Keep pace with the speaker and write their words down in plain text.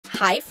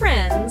Hi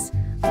friends!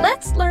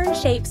 Let's learn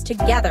shapes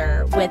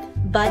together with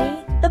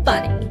Buddy the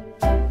Bunny.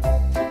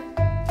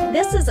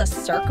 This is a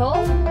circle,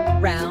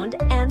 round,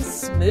 and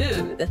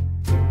smooth.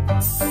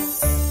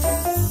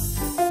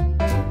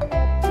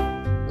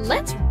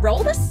 Let's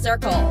roll the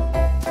circle.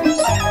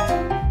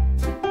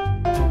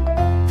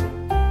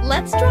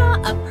 Let's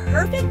draw a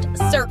perfect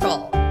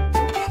circle.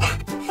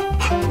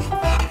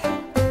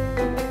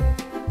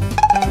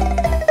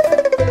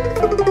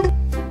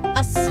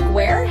 A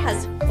square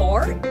has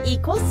 4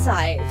 equal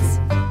sides.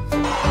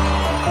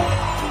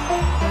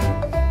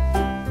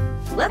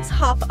 Let's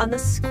hop on the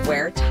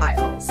square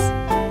tiles.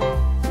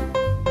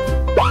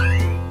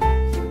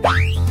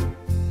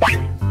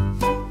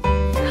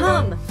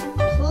 Come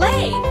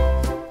play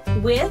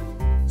with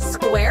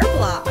square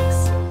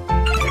blocks.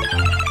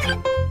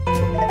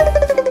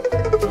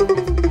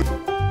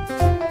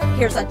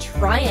 Here's a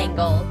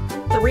triangle,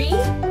 3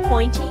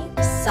 pointy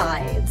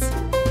sides.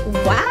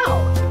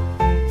 Wow!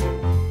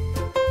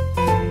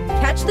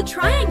 Catch the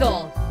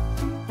triangle.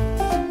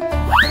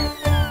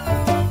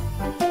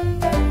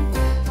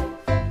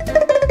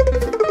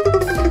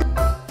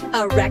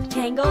 A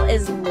rectangle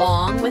is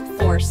long with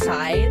 4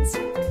 sides.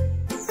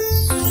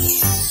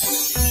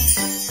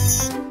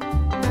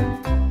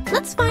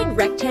 Let's find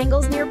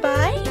rectangles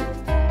nearby.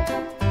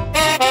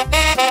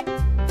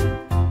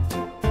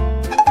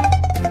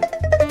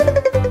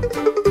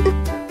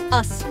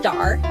 A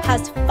star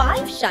has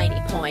 5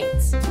 shiny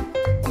points.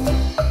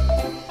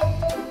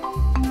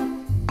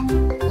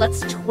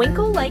 Let's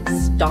twinkle like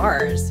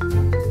stars.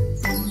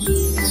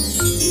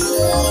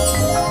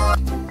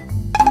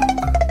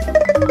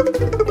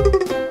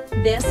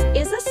 This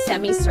is a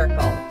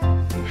semicircle,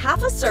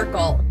 half a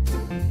circle.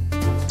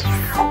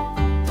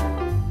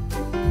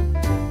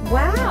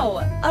 Wow,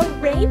 a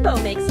rainbow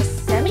makes a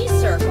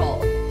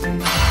semicircle.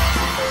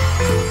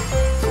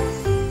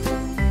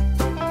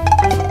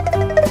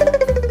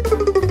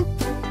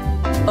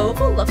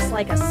 Oval looks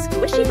like a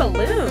squishy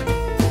balloon.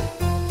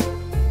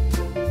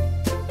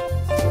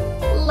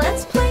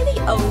 Let's play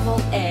the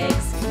oval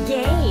eggs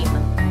game.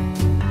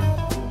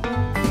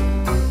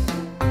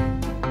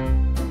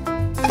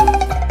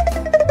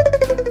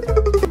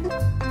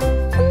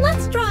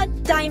 Let's draw a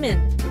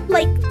diamond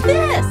like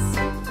this.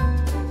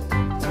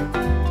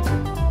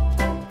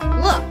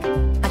 Look,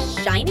 a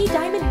shiny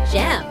diamond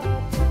gem.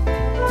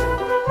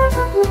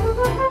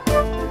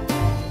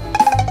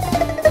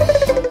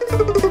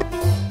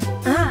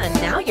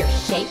 Now you're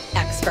shape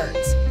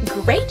experts.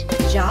 Great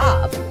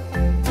job!